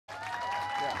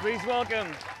Please welcome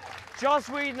Joss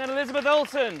Whedon and Elizabeth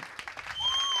Olsen.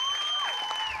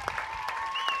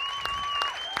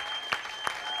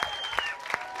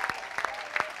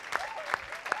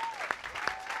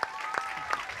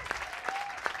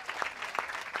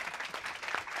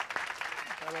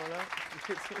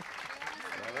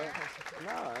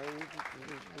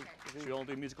 Should we all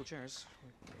do musical chairs?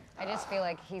 I just feel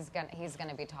like he's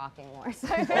gonna be talking more, so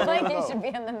I feel like he should be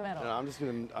in the middle. No, I'm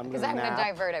gonna Because I'm gonna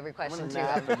divert every question to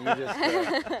him. And you just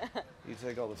you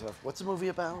take all the stuff. What's the movie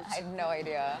about? I have no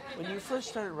idea. When you first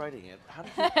started writing it, how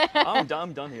did you?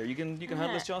 I'm done here. You can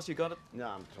handle this, Joss. You got it. No,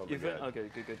 I'm totally Good. good.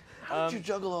 Okay, good. How did you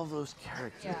juggle all those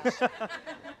characters? Yeah.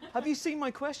 Have you seen my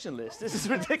question list? This is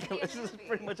ridiculous. This is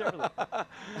pretty much everything.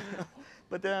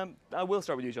 But I will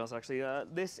start with you, Joss, actually.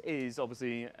 This is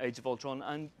obviously Age of Ultron,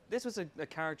 and this was a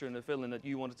character in the film that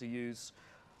you wanted to use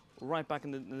right back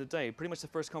in the day. Pretty much the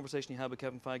first conversation you had with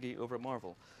Kevin Feige over at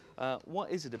Marvel. What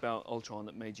is it about Ultron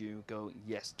that made you go,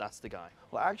 yes, that's the guy?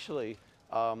 Well, actually,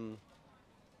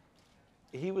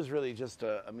 he was really just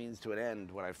a means to an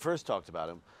end. When I first talked about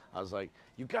him, I was like,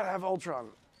 you've got to have Ultron.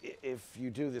 If you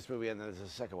do this movie and then there's a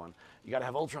second one, you got to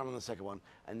have Ultron in the second one,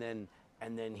 and then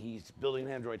he's building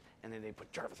an android, and then they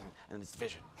put Jarvis on, and it's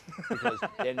Vision. Because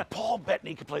then Paul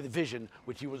Bettany could play the Vision,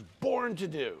 which he was born to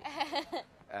do.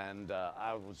 And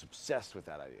I was obsessed with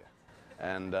that idea.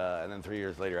 And then 3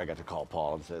 years later, I got to call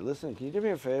Paul and say, listen, can you do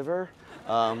me a favor?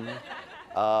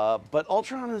 But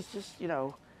Ultron is just, you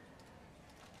know,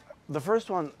 the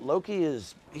first one, Loki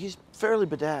he's fairly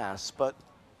badass, but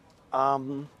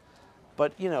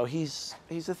you know, he's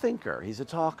a thinker, he's a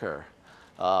talker.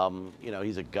 You know,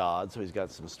 he's a god, so he's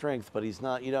got some strength, but he's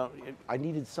not, you know, I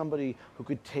needed somebody who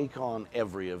could take on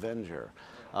every Avenger.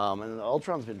 And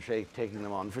Ultron's been taking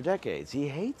them on for decades. He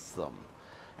hates them.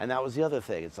 And that was the other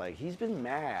thing. It's like, he's been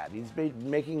mad. He's been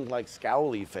making, like,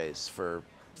 scowly face for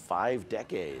 5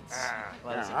 decades.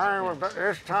 It's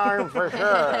time for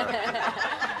sure.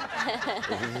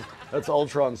 That's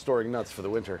Ultron storing nuts for the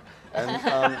winter. And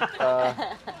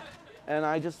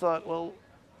I just thought, well,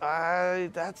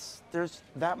 there's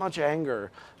that much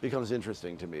anger becomes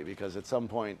interesting to me, because at some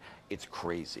point it's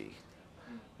crazy,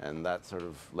 and that sort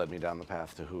of led me down the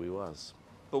path to who he was.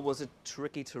 But was it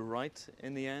tricky to write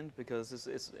in the end? Because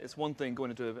it's one thing going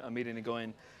into a meeting and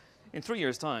going, in 3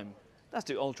 years' time, let's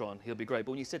do Ultron, he'll be great.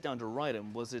 But when you sit down to write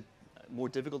him, was it more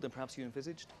difficult than perhaps you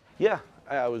envisaged? Yeah,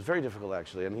 it was very difficult,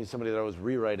 actually. And he's somebody that I was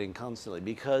rewriting constantly,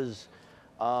 because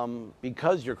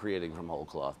you're creating from whole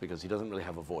cloth, because he doesn't really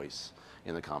have a voice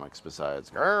in the comics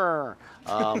besides grrr,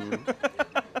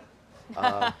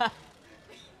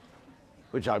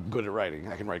 which I'm good at writing.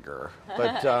 I can write grrr.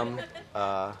 But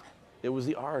it was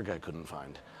the arg I couldn't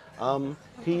find. I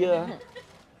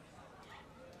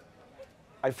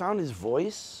found his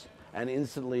voice, and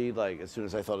instantly, like, as soon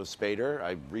as I thought of Spader,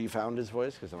 I refound his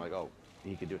voice, because I'm like, oh,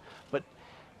 he could do it. But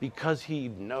because he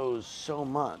knows so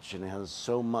much and has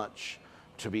so much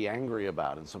to be angry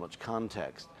about and so much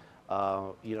context,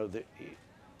 you know,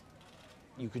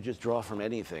 you could just draw from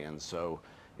anything, and so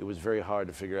it was very hard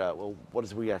to figure out, well, what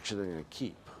is we actually going to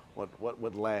keep?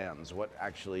 What lands? What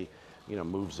actually, you know,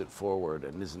 moves it forward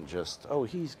and isn't just, oh,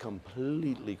 he's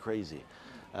completely crazy.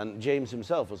 And James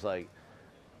himself was like,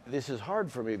 this is hard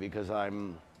for me because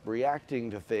I'm reacting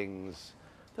to things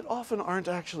that often aren't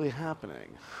actually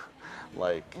happening.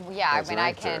 Like, yeah, I mean,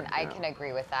 I can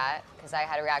agree with that, because I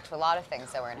had to react to a lot of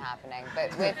things that weren't happening.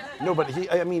 But with no, but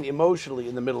I mean, emotionally,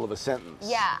 in the middle of a sentence.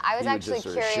 Yeah, I was actually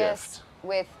curious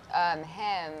with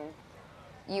him.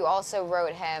 You also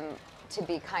wrote him to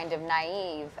be kind of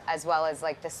naive, as well as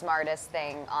like the smartest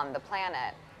thing on the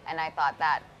planet. And I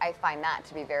find that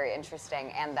to be very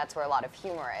interesting, and that's where a lot of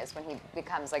humor is, when he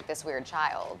becomes like this weird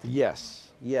child. Yes.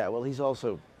 Yeah. Well, he's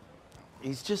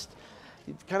just.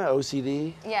 It's kind of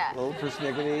OCD, yeah, a little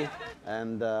persnickety,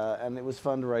 and it was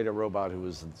fun to write a robot who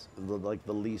was like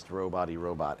the least robot-y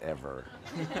robot ever.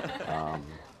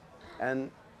 And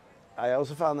I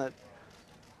also found that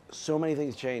so many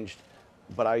things changed,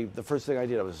 but the first thing I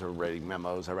did, I was sort of writing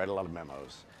memos. I write a lot of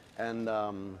memos, and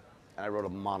I wrote a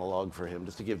monologue for him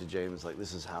just to give to James, like,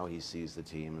 this is how he sees the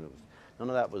team, and none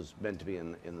of that was meant to be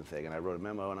in the thing. And I wrote a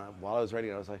memo, and while I was writing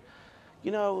it, I was like,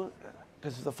 you know,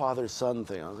 because of the father-son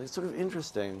thing, I was like, it's sort of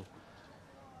interesting.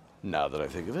 Now that I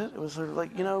think of it, it was sort of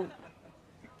like, you know,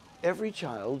 every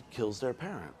child kills their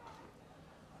parent.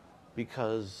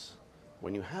 Because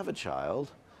when you have a child,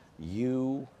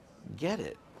 you get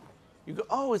it. You go,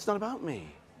 oh, it's not about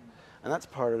me. And that's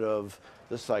part of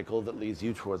the cycle that leads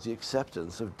you towards the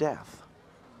acceptance of death.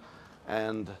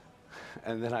 And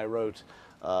then I wrote,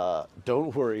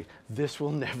 don't worry, this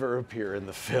will never appear in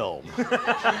the film.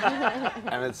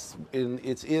 And it's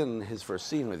in his first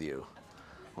scene with you,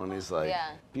 when he's like,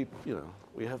 you know,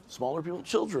 we have smaller people,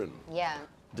 children. Yeah.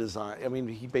 Design. I mean,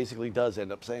 he basically does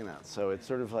end up saying that. So it's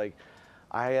sort of like,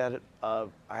 I had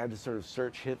to sort of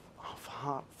search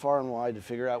far and wide to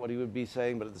figure out what he would be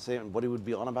saying, but at the same, what he would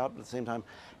be on about. But at the same time,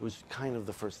 it was kind of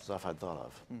the first stuff I'd thought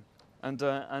of.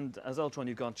 And as Ultron,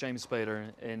 you got James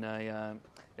Spader in a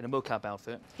mocap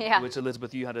outfit, Yeah. which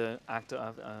Elizabeth, you had to act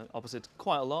opposite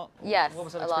quite a lot. Yes, what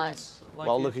was that a lot. experience like?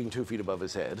 While looking 2 feet above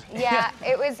his head. Yeah,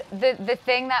 it was the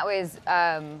thing that was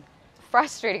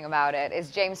frustrating about it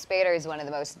is James Spader is one of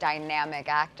the most dynamic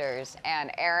actors, and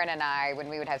Aaron and I, when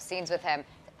we would have scenes with him,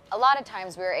 a lot of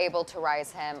times we were able to rise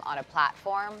him on a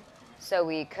platform, so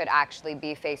we could actually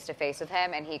be face to face with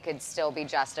him, and he could still be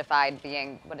justified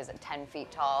being, what is it, 10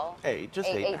 feet tall? 8, just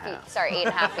 8.5. Sorry,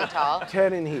 8.5 feet tall.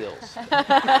 10 in heels.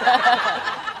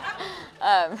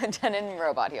 10 in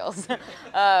robot heels.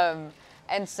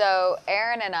 And so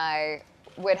Aaron and I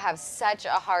would have such a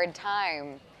hard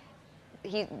time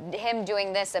him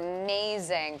doing this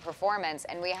amazing performance,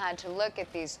 and we had to look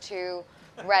at these 2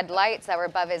 red lights that were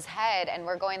above his head, and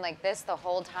we're going like this the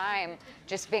whole time,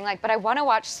 just being like, but I want to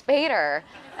watch Spader.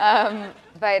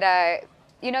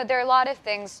 You know, there are a lot of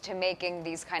things to making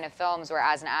these kind of films where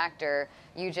as an actor,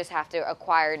 you just have to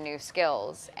acquire new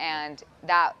skills, and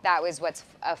that was what's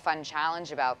a fun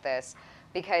challenge about this,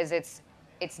 because it's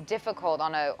difficult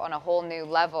on a whole new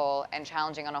level and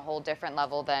challenging on a whole different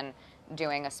level than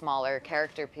doing a smaller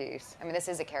character piece. I mean, this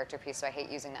is a character piece, so I hate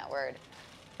using that word,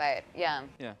 but yeah.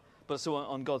 Yeah, but so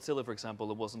on Godzilla, for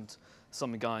example, it wasn't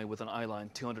some guy with an eye line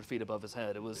 200 feet above his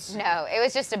head. It was... No, it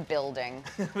was just a building.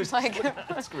 It was like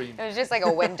a screen. It was just like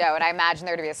a window, and I imagined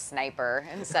there to be a sniper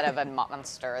instead of a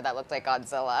monster that looked like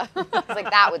Godzilla. It's like,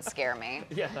 that would scare me.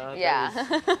 Yeah.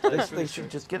 Yeah. They should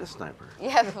just get a sniper.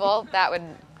 Yeah, well, that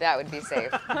would be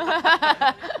safe.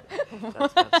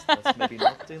 That's maybe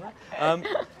not do that.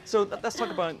 So let's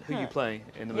talk about who you play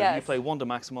in the movie. Yes. You play Wanda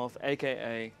Maximoff,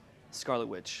 aka Scarlet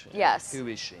Witch. Yes. Who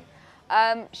is she?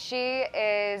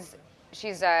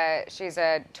 She's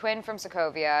a twin from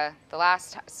Sokovia. The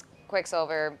last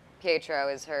Quicksilver, Pietro,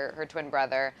 is her twin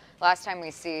brother. Last time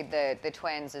we see the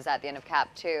twins is at the end of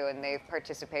Cap 2, and they've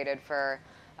participated for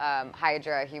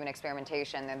Hydra human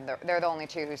experimentation, and they're the only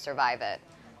 2 who survive it.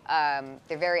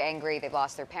 They're very angry. They've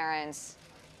lost their parents,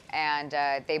 and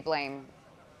they blame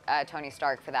Tony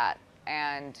Stark for that.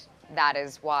 And that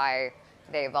is why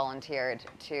they volunteered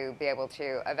to be able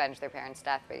to avenge their parents'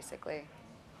 death, basically.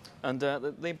 And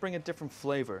they bring a different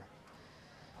flavor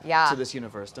to this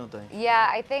universe, don't they? Yeah,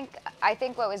 I think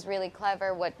what was really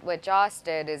clever, what Joss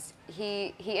did, is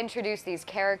he introduced these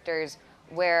characters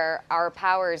where our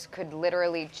powers could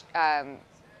literally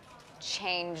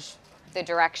change the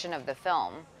direction of the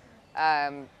film,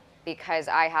 because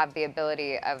I have the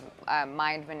ability of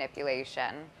mind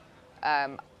manipulation.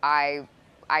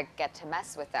 I get to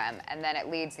mess with them, and then it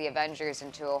leads the Avengers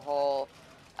into a whole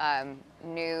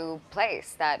new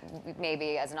place that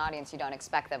maybe as an audience you don't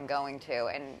expect them going to,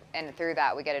 and through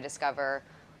that we get to discover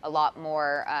a lot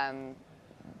more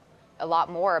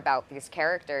about these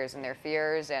characters and their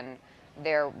fears and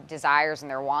their desires and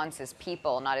their wants as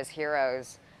people, not as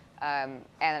heroes. And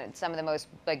some of the most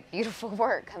beautiful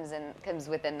work comes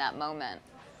within that moment,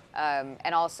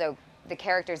 and also the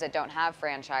characters that don't have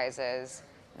franchises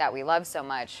that we love so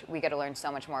much, we get to learn so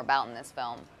much more about in this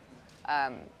film.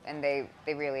 And they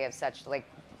really have such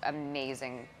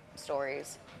amazing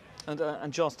stories.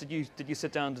 And Joss, did you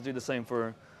sit down to do the same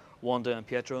for Wanda and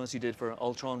Pietro as you did for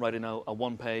Ultron, writing a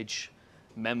one-page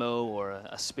memo or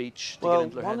a speech to get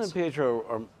into their Wanda heads? and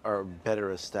Pietro are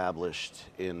better established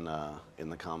in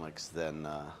the comics than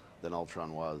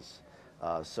Ultron was,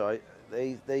 so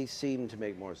they seem to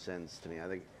make more sense to me.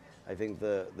 I think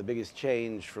the biggest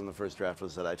change from the first draft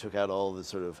was that I took out all the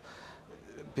sort of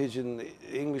pidgin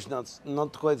English, not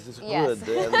quite as Yes.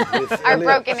 good. Our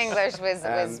broken English was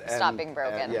stopping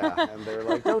broken. And they were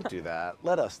like, "Don't do that.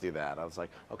 Let us do that." I was like,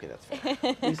 "Okay, that's fair.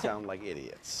 We sound like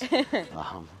idiots."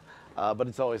 But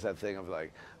it's always that thing of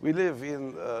like, we live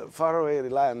in faraway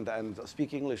land and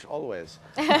speak English always.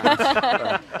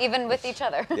 And, even with each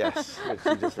other. Yes, which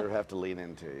you just sort of have to lean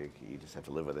into. You just have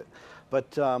to live with it.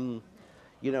 But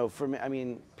for me, I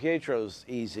mean, Pietro's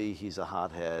easy. He's a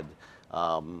hothead.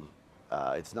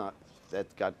 It's not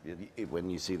that got when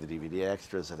you see the DVD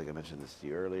extras. I think I mentioned this to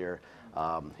you earlier.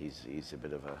 He's a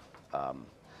bit of a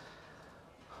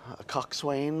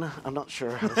coxswain. I'm not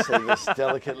sure how to say this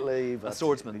delicately, but a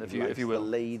swordsman, if you will. The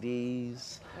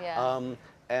ladies. Yeah.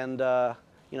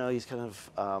 He's kind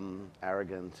of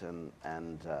arrogant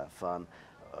and fun.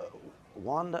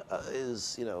 Wanda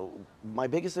is, my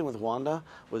biggest thing with Wanda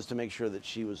was to make sure that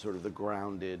she was sort of the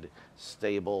grounded,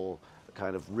 stable,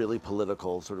 kind of really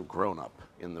political sort of grown-up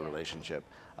in the relationship.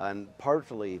 And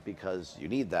partly because you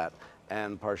need that,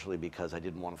 and partially because I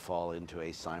didn't want to fall into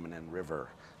a Simon and River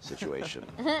situation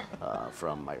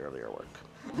from my earlier work.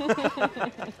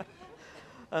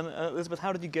 And Elizabeth,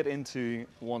 how did you get into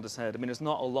Wanda's head? I mean, there's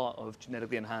not a lot of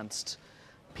genetically enhanced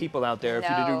people out there for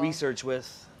you to do research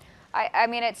with. I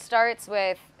mean, it starts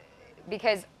with,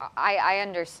 because I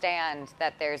understand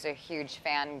that there's a huge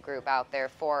fan group out there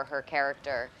for her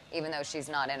character, even though she's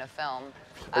not in a film.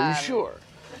 Are you sure?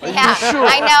 Yeah,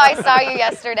 I know. I saw you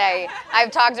yesterday.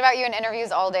 I've talked about you in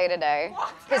interviews all day today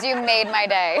because you made my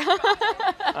day.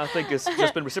 I think it's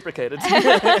just been reciprocated.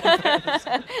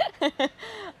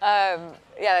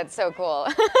 Yeah, that's so cool.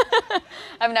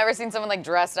 I've never seen someone like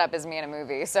dressed up as me in a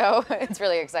movie, so it's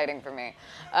really exciting for me.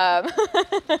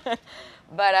 But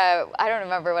I don't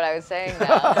remember what I was saying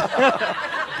now.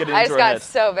 I just got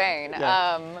so vain.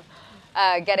 Yeah.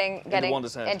 Getting into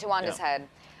Wanda's head.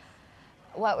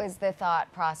 What was the thought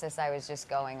process I was just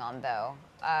going on, though?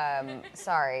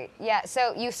 Sorry. Yeah,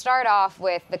 so you start off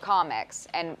with the comics,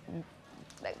 and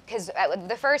because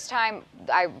the first time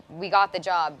we got the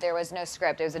job, there was no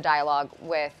script. It was a dialogue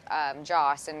with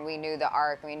Joss, and we knew the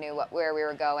arc, we knew where we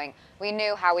were going. We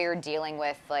knew how we were dealing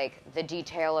with, like, the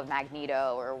detail of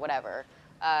Magneto or whatever.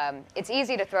 It's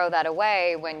easy to throw that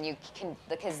away when you can,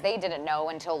 because they didn't know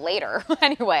until later,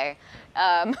 anyway.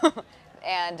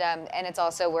 And it's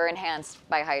also, we're enhanced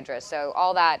by Hydra, so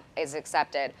all that is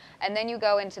accepted. And then you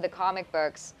go into the comic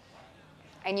books,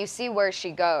 and you see where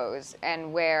she goes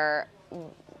and where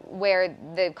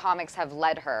the comics have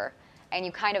led her, and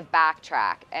you kind of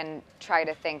backtrack and try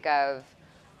to think of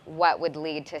what would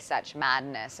lead to such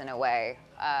madness in a way.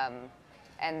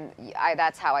 And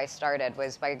that's how I started,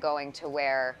 was by going to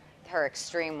where her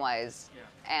extreme was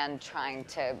and trying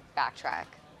to backtrack.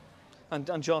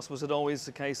 And Joss, was it always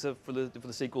the case of for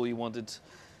the sequel you wanted,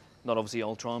 not obviously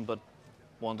Ultron, but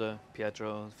Wanda,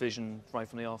 Pietro, Vision right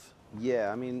from the off? Yeah,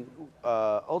 I mean,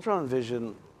 Ultron and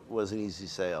Vision was an easy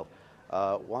sale.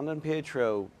 Wanda and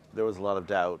Pietro, there was a lot of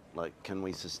doubt, like, can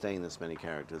we sustain this many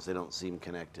characters? They don't seem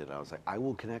connected. I was like, I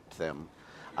will connect them.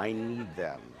 I need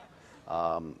them.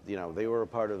 They were a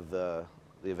part of the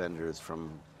Avengers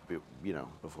from,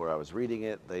 before I was reading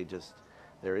it.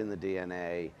 They're in the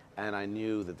DNA, and I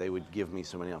knew that they would give me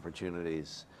so many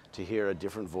opportunities to hear a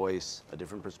different voice, a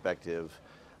different perspective,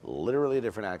 literally a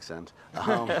different accent,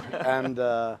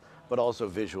 but also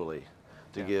visually,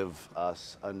 to give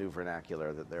us a new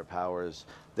vernacular, that their powers,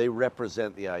 they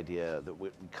represent the idea that we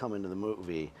come into the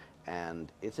movie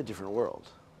and it's a different world.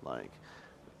 Like,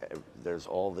 there's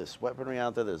all this weaponry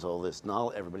out there, there's all this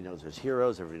knowledge, everybody knows there's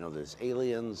heroes, everybody knows there's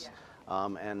aliens,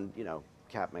 and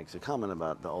Cap makes a comment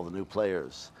about all the new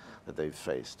players that they've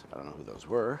faced. I don't know who those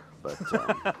were, but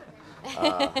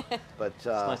it's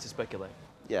nice to speculate.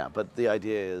 Yeah, but the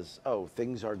idea is,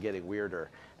 things are getting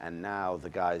weirder, and now the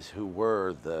guys who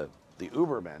were the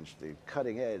Ubermensch, the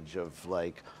cutting edge of,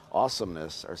 like,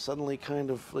 awesomeness, are suddenly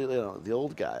kind of the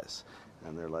old guys,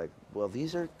 and they're like, well,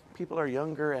 people are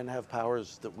younger and have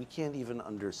powers that we can't even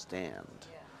understand,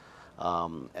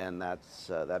 and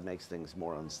that makes things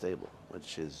more unstable,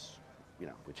 which is,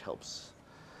 which helps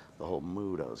the whole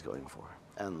mood I was going for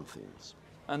and the themes.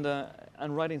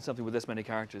 And writing something with this many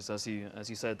characters, as you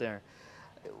said there,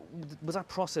 was that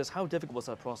process? How difficult was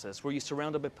that process? Were you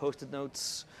surrounded by Post-it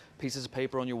notes, pieces of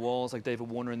paper on your walls like David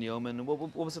Warner in The Omen?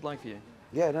 What was it like for you?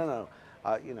 Yeah, no.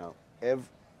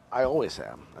 I always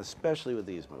am, especially with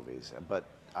these movies. But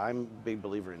I'm a big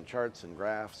believer in charts and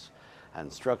graphs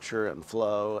and structure and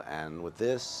flow. And with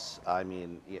this, I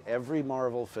mean, every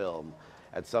Marvel film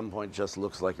at some point just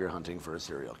looks like you're hunting for a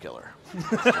serial killer.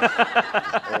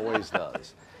 It always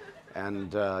does.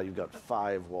 And you've got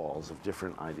 5 walls of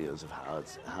different ideas of how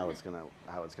it's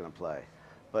gonna play.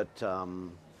 But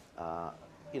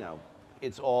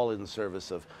it's all in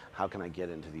service of how can I get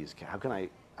into these? How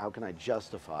can I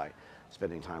justify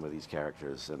spending time with these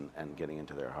characters and getting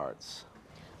into their hearts?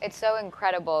 It's so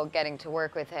incredible getting to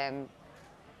work with him,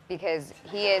 because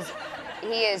he is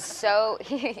so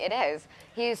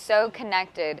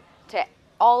connected to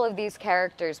all of these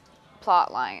characters'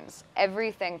 plot lines,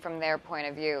 everything from their point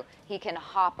of view. He can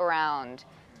hop around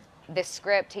the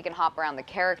script, he can hop around the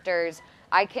characters.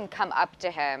 I can come up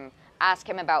to him, ask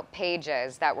him about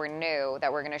pages that were new,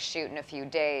 that we're going to shoot in a few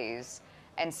days,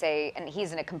 and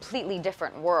he's in a completely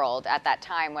different world at that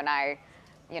time when I,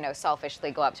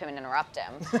 selfishly go up to him and interrupt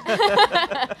him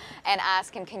and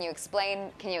ask him, can you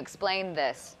explain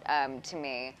this to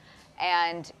me?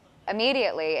 And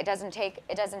immediately, it doesn't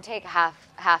take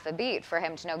half a beat for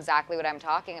him to know exactly what I'm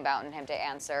talking about and him to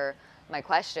answer my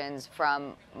questions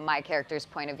from my character's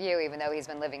point of view, even though he's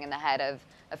been living in the head of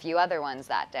a few other ones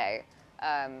that day.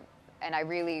 And I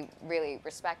really, really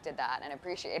respected that and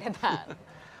appreciated that.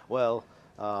 Well,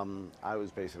 I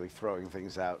was basically throwing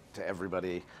things out to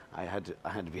everybody. I had to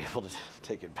be able to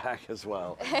take it back as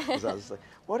well. Because I was like,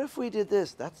 what if we did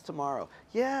this? That's tomorrow.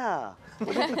 Yeah.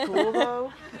 Wouldn't it be cool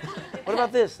though? What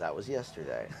about this? That was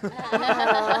yesterday. But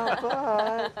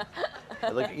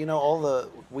like, you know,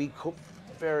 we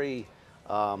very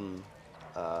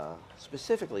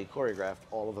specifically choreographed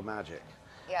all of the magic.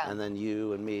 Yeah. And then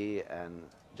you and me and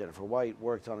Jennifer White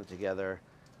worked on it together.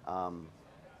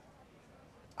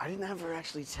 I didn't ever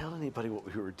actually tell anybody what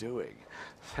we were doing.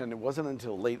 And it wasn't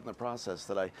until late in the process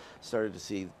that I started to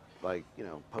see, like, you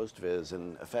know, post-viz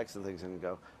and effects and things and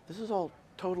go, this is all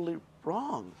totally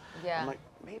wrong. Yeah. I'm like,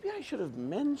 maybe I should have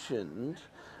mentioned,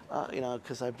 you know,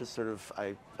 because I've just sort of,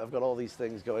 I've got all these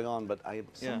things going on, but I'm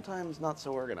sometimes not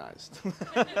so organized.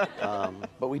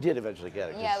 But we did eventually get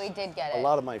it. Yeah, we did get it. A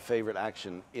lot of my favorite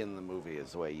action in the movie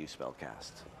is the way you spell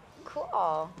cast. Cool.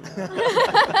 I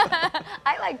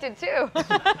liked it too.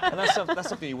 And that's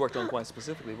something you worked on quite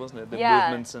specifically, wasn't it? The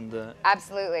movements and the...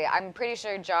 Absolutely. I'm pretty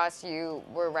sure, Joss, you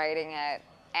were writing it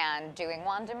and doing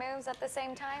Wanda moves at the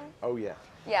same time. Oh, yeah.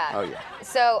 Yeah. Oh, yeah.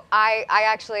 So I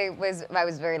actually was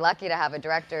very lucky to have a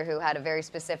director who had a very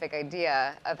specific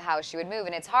idea of how she would move.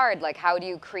 And it's hard, like, how do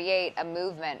you create a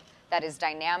movement that is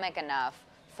dynamic enough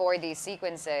for these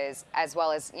sequences, as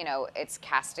well as, you know, it's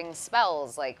casting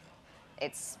spells, like,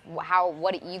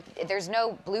 there's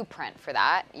no blueprint for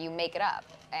that. You make it up.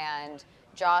 And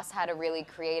Joss had a really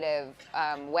creative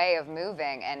way of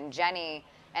moving, and Jenny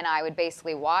and I would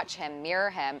basically watch him,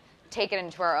 mirror him, take it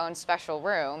into our own special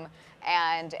room,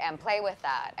 and play with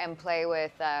that, and play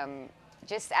with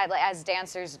just as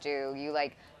dancers do. You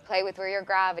like play with where your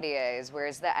gravity is,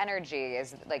 where's the energy,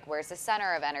 where's the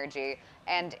center of energy,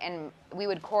 and we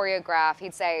would choreograph.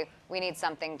 He'd say, we need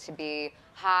something to be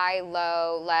high,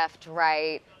 low, left,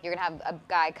 right. You're gonna have a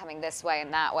guy coming this way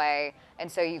and that way, and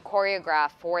so you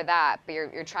choreograph for that. But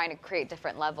you're trying to create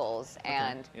different levels,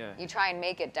 and you try and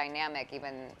make it dynamic.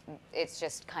 Even it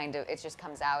just comes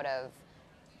out of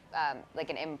like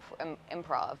an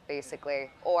improv, basically,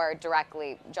 or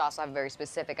directly. Joss will have a very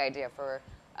specific idea for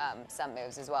some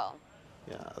moves as well.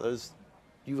 Yeah,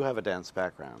 you have a dance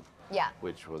background. Yeah.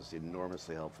 Which was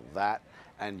enormously helpful. That,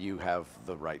 and you have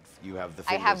the fingers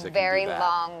I have that very can do that.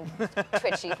 long,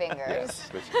 twitchy fingers. Yes.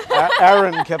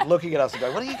 Aaron kept looking at us and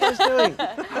going, "What are you guys doing?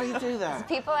 How do you do that?"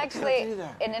 People actually,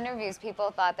 in interviews,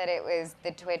 people thought that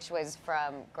the twitch was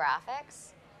from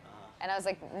graphics. And I was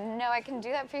like, no, I can do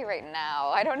that for you right now.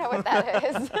 I don't know what that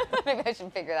is. Maybe I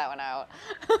should figure that one out.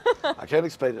 I can't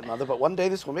explain it, Mother, but one day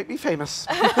this will make me famous.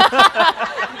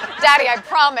 Daddy, I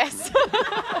promise.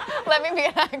 Let me be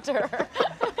an actor.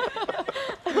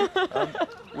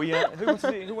 Who wants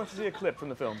to see a clip from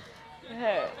the film?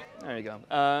 Hey. There you go.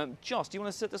 Joss, do you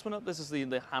want to set this one up? This is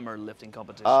the hammer lifting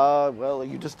competition. Well,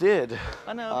 you just did.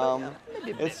 I know, but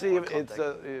maybe a bit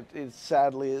it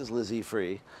sadly is Lizzie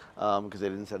free, because they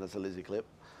didn't send us a Lizzie clip.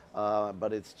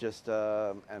 But it's just,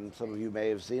 and some of you may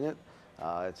have seen it,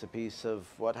 it's a piece of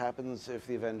what happens if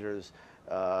the Avengers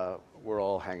were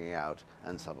all hanging out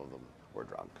and some of them were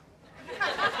drunk.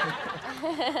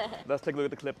 Let's take a look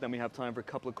at the clip, then we have time for a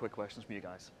couple of quick questions from you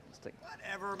guys. Let's take.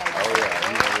 Whatever. Oh,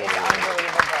 yeah. It's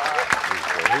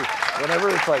unbelievable. Whenever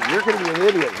it's like, you're going to be an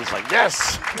idiot, it's like,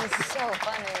 yes! It's so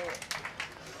funny.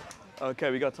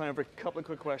 Okay, we got time for a couple of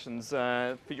quick questions.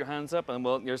 Put your hands up, and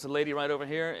well, there's a lady right over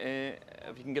here.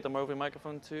 If you can get the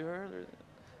microphone to her, there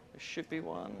should be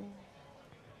one.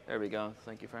 There we go.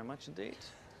 Thank you very much indeed.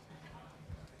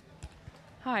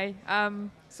 Hi.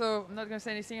 So I'm not going to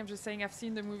say anything. I'm just saying I've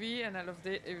seen the movie and I loved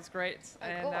it. It was great.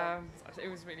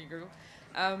 It was really good.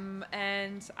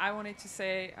 And I wanted to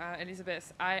say,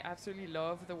 Elizabeth, I absolutely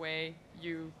love the way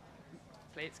you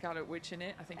played Scarlet Witch in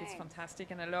it. I think it's fantastic.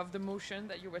 And I love the motion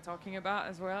that you were talking about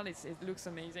as well. It looks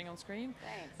amazing on screen.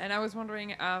 Thanks. And I was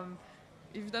wondering,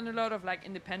 you've done a lot of like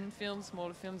independent films,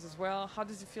 smaller films as well. How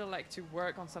does it feel like to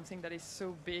work on something that is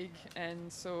so big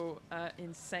and so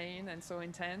insane and so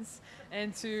intense?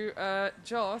 And to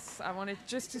Joss, I wanted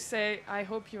just to say, I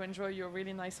hope you enjoy your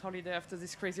really nice holiday after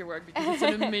this crazy work, because it's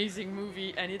an amazing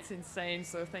movie and it's insane.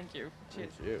 So thank you.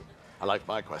 Cheers. Thank you. I like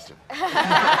my question.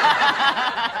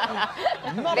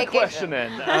 Not a question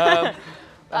then.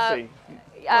 Let's see.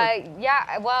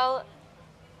 Yeah, well,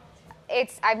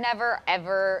 I've never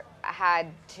ever had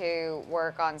to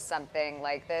work on something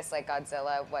like this. Like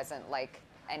Godzilla wasn't like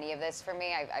any of this for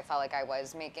me. I felt like I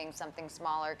was making something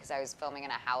smaller because I was filming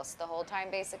in a house the whole time,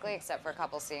 basically, except for a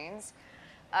couple scenes.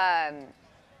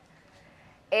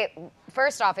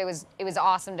 First off, it was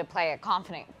awesome to play a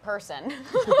confident person.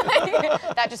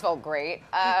 That just felt great.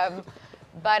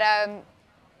 But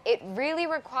it really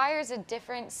requires a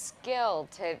different skill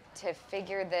to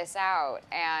figure this out,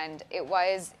 and it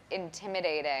was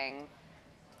intimidating.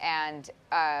 And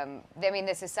I mean,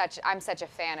 I'm such a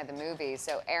fan of the movie,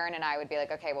 so Aaron and I would be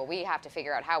like, okay, well, we have to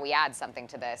figure out how we add something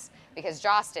to this, because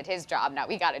Joss did his job, now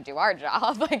we got to do our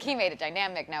job. Like, he made it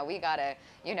dynamic, now we got to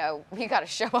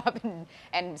show up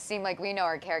and seem like we know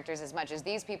our characters as much as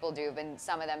these people do, and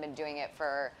some of them been doing it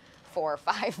for 4 or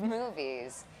 5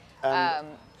 movies.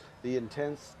 The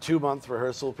intense 2-month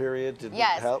rehearsal period didn't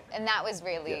help. And that was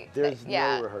really... There's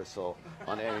no rehearsal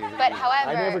on anything. But however...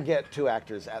 I never get 2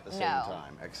 actors at the same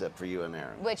time, except for you and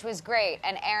Aaron. Which was great.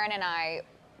 And Aaron and I,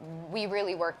 we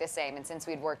really work the same. And since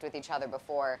we'd worked with each other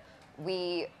before,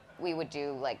 we would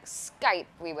do like Skype,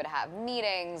 we would have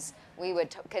meetings,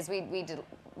 because we did,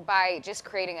 by just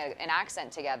creating an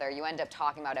accent together, you end up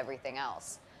talking about everything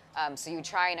else. So you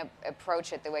try and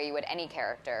approach it the way you would any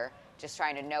character, just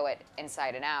trying to know it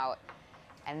inside and out.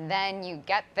 And then you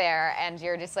get there and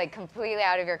you're just like completely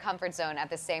out of your comfort zone at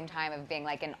the same time of being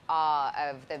like in awe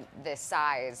of the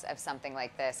size of something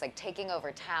like this, like taking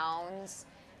over towns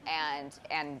and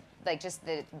like just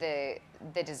the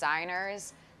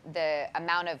designers, the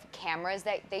amount of cameras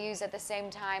that they use at the same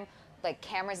time, like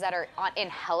cameras that are in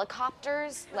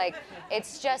helicopters. Like,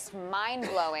 it's just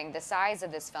mind-blowing, the size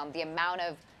of this film, the amount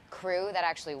of crew that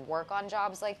actually work on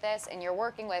jobs like this, and you're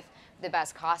working with the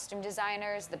best costume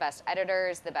designers, the best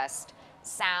editors, the best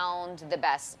sound, the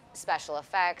best special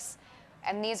effects,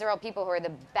 and these are all people who are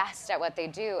the best at what they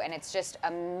do, and it's just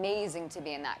amazing to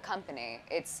be in that company.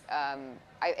 It's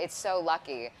so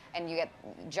lucky, and you get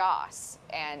Joss,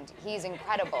 and he's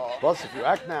incredible. Plus, if you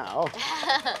act now,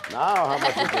 how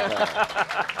much is it?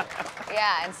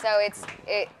 Yeah, and so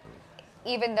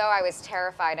even though I was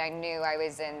terrified, I knew I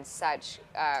was in such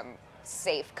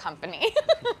safe company.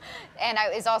 And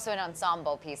it was also an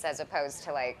ensemble piece as opposed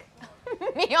to like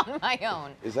me on my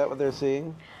own. Is that what they're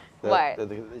seeing? What? That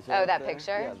that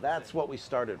picture? Yeah, that's what we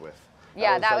started with.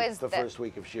 Yeah, that was was the first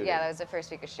week of shooting. Yeah, that was the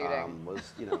first week of shooting.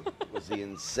 Was the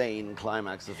insane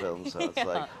climax of the film. So it's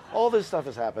like, all this stuff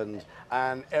has happened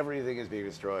and everything is being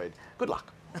destroyed. Good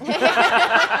luck.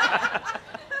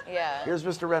 Yeah. Here's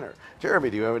Mr. Renner. Jeremy,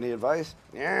 do you have any advice?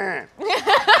 Yeah.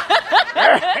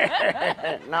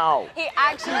 No. He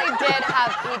actually did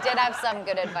have some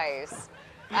good advice.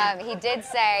 He did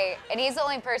say, and he's the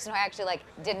only person who I actually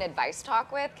did an advice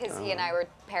talk with, because he and I were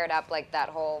paired up like that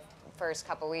whole first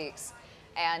couple weeks,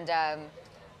 and I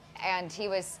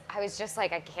was just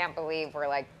like, I can't believe we're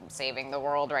like saving the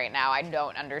world right now. I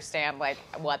don't understand like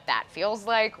what that feels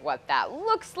like, what that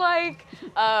looks like.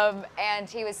 And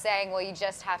he was saying, well, you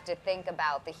just have to think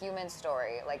about the human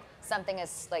story, like something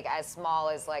as small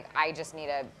as like, I just need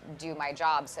to do my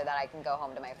job so that I can go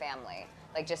home to my family.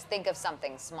 Like, just think of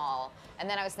something small. And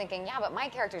then I was thinking, yeah, but my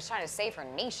character's trying to save her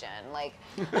nation. Like,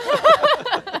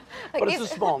 but it's a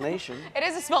small nation. It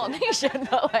is a small nation,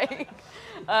 but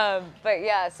but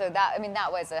yeah, so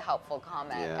that was a helpful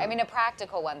comment. Yeah. I mean, a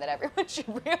practical one that everyone should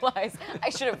realize. I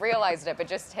should have realized it, but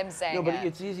just him saying No, but it.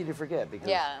 it's easy to forget because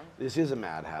this is a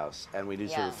madhouse, and we do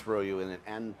sort of throw you in it.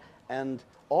 And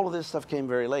all of this stuff came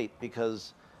very late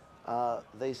because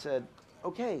they said,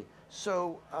 okay,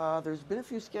 so there's been a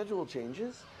few schedule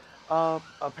changes.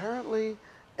 Apparently,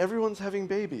 everyone's having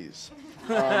babies.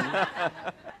 Because,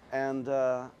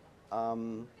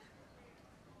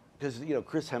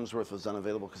 Chris Hemsworth was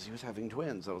unavailable because he was having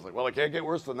twins. I was like, well, it can't get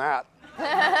worse than that.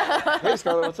 Hey,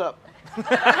 Scarlet, what's up?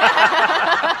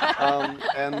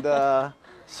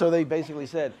 So they basically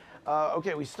said,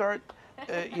 okay, we start,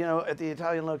 at the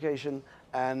Italian location,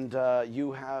 and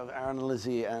you have Aaron and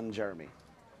Lizzie and Jeremy.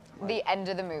 The end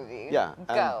of the movie. Yeah.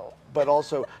 Go. But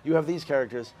also, you have these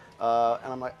characters,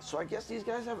 and I'm like, so I guess these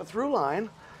guys have a through line.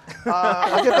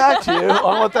 I'll get back to you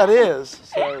on what that is.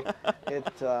 So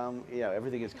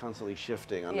everything is constantly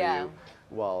shifting under you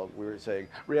while we were saying,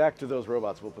 react to those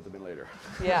robots, we'll put them in later.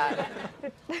 Yeah.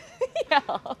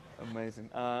 Yeah.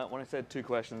 Amazing. When I said 2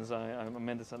 questions, I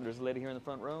meant to say there's a lady here in the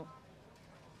front row.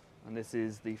 And this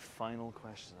is the final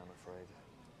question, I'm afraid.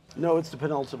 No, it's the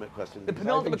penultimate question. The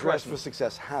penultimate Dress question. for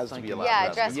Success has to be allowed. Yeah,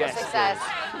 to Dress ask. for Success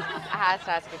has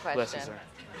to ask a question. Bless you, sir.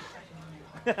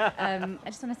 I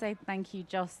just want to say thank you,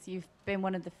 Joss. You've been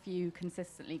one of the few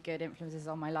consistently good influences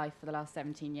on my life for the last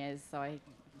 17 years, so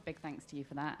big thanks to you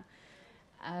for that.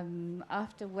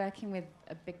 After working with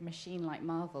a big machine like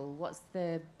Marvel, what's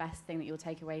the best thing that you'll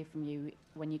take away from you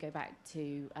when you go back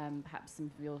to perhaps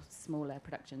some of your smaller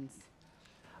productions?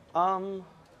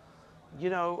 You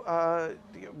know,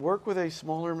 work with a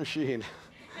smaller machine.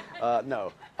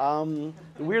 No. The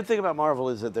weird thing about Marvel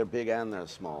is that they're big and they're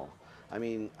small. I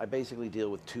mean, I basically deal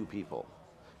with 2 people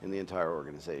in the entire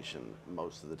organization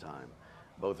most of the time,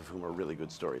 both of whom are really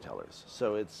good storytellers.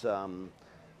 So it's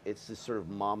this sort of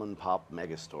mom and pop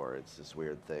megastore. It's this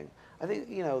weird thing. I think,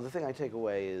 you know, the thing I take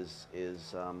away is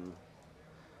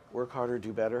work harder,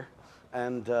 do better.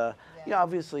 And, you know,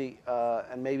 obviously,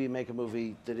 and maybe make a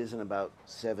movie that isn't about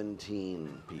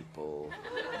 17 people,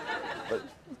 but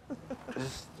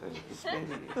just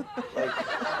maybe, like,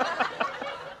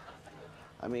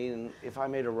 I mean, if I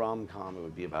made a rom-com, it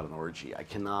would be about an orgy. I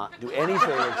cannot do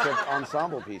anything except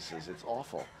ensemble pieces. It's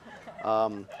awful.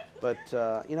 You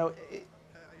know,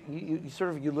 you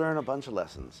sort of, you learn a bunch of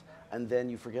lessons, and then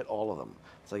you forget all of them.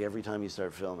 It's like every time you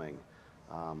start filming,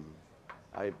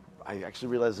 I actually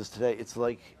realized this today. It's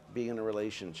like being in a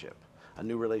relationship, a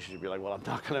new relationship. You're like, well, I'm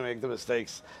not going to make the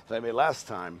mistakes that I made last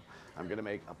time. I'm going to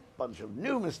make a bunch of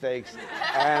new mistakes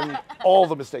and all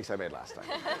the mistakes I made last time.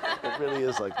 It really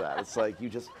is like that. It's like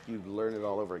you learn it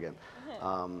all over again.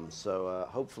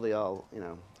 Hopefully I'll, you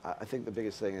know, I think the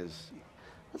biggest thing is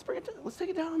let's take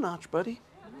it down a notch, buddy.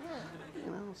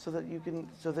 You know, so that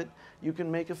you can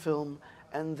make a film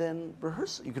and then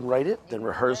rehearse. You can write it, then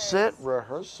rehearse it.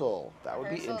 Rehearsal. That would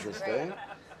be interesting.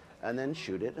 And then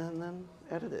shoot it and then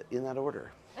edit it in that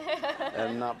order.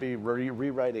 And not be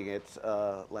rewriting it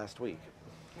last week.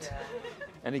 Yeah.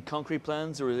 Any concrete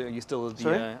plans, or are you still at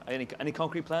the any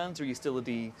concrete plans, or are you still at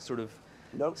the sort of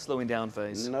slowing down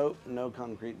phase? No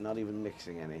concrete, not even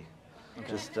mixing any. Okay.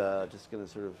 Just gonna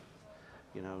sort of,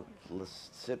 you know,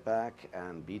 sit back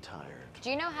and be tired.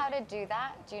 Do you know how to do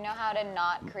that? Do you know how to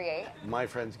not create? My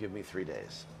friends give me 3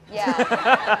 days. Yeah.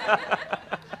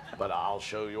 But I'll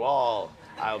show you all.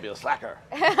 I'll be a slacker.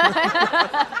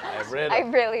 I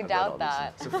really doubt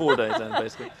that. So 4 days then,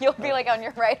 basically. You'll be like on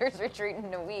your writer's retreat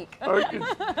in a week.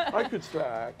 I could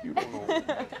slack. You don't know.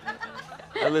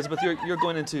 Elizabeth, you're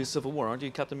going into Civil War, aren't you?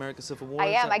 Captain America: Civil War. I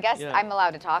am. I guess I'm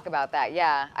allowed to talk about that.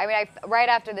 Yeah. I mean, right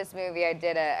after this movie, I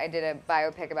did a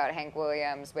biopic about Hank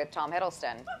Williams with Tom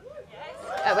Hiddleston,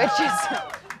 which is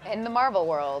in the Marvel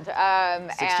world.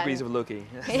 6 degrees of Loki.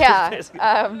 Yeah.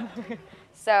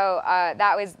 So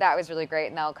that was really great,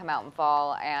 and that'll come out in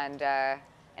fall. And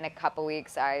in a couple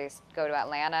weeks, I go to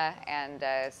Atlanta and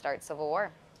start Civil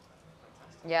War.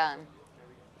 Yeah.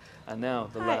 And now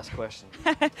the last question.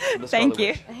 Thank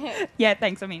you. Yeah,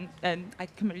 thanks. I mean, and I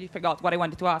completely forgot what I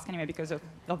wanted to ask anyway because of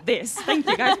this. Thank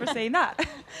you guys for saying that.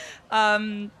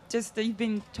 Just you've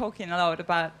been talking a lot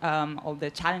about all the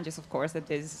challenges, of course, that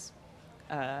this.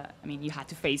 I mean, you had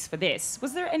to face for this.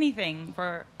 Was there anything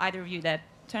for either of you that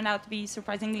turned out to be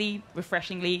surprisingly,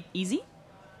 refreshingly easy?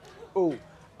 Oh,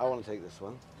 I want to take this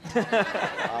one.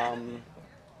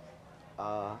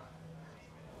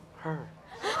 Her.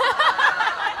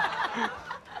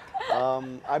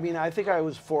 I mean, I think I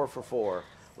was 4 for 4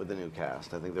 with the new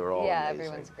cast. I think they were all amazing.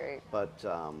 Everyone's great. But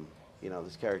you know,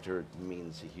 this character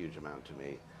means a huge amount to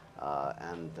me,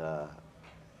 and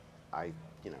I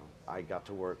got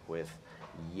to work with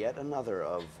yet another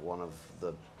of one of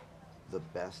the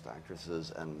best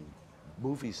actresses and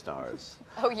movie stars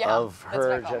of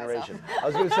her generation. I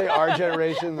was going to say our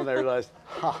generation, and I realized,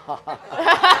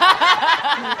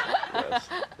 yes,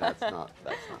 that's not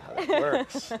how that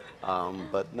works.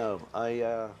 But no,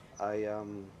 I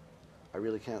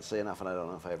really can't say enough, and I don't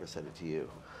know if I ever said it to you,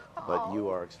 but you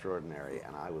are extraordinary,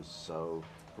 and I was so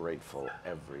grateful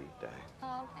every day.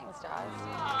 Oh, thanks, Joss.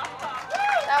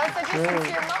 That was such a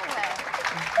sincere moment.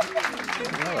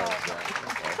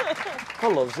 I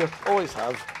love you, always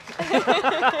have.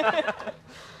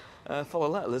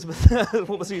 Follow that, Elizabeth.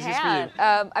 What was easiest for you?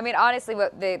 I mean, honestly,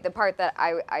 what the part that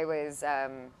I was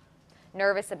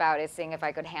nervous about is seeing if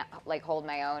I could hold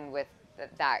my own with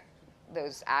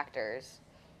those actors.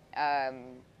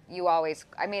 You always,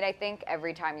 I mean, I think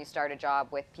every time you start a job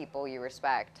with people you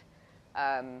respect,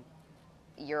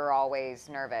 you're always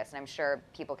nervous, and I'm sure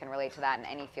people can relate to that in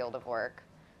any field of work.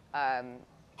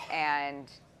 And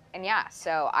yeah,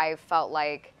 so I felt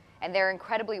like, and they're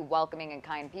incredibly welcoming and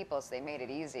kind people, so they made it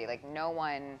easy. Like no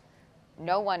one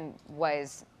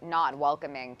was not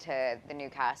welcoming to the new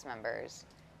cast members.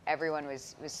 Everyone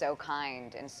was so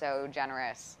kind and so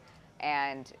generous,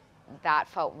 and that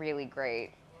felt really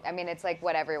great. I mean, it's like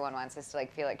what everyone wants is to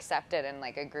like feel accepted in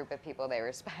like a group of people they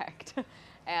respect,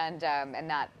 and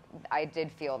that I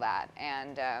did feel that,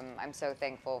 and I'm so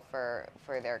thankful for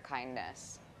their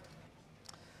kindness.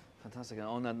 Fantastic. And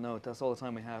on that note, that's all the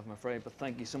time we have, I'm afraid. But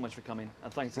thank you so much for coming.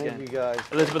 And thanks again. Thank you, guys.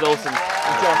 Elizabeth Olsen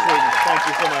and Joss Whedon. Thank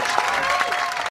you so much.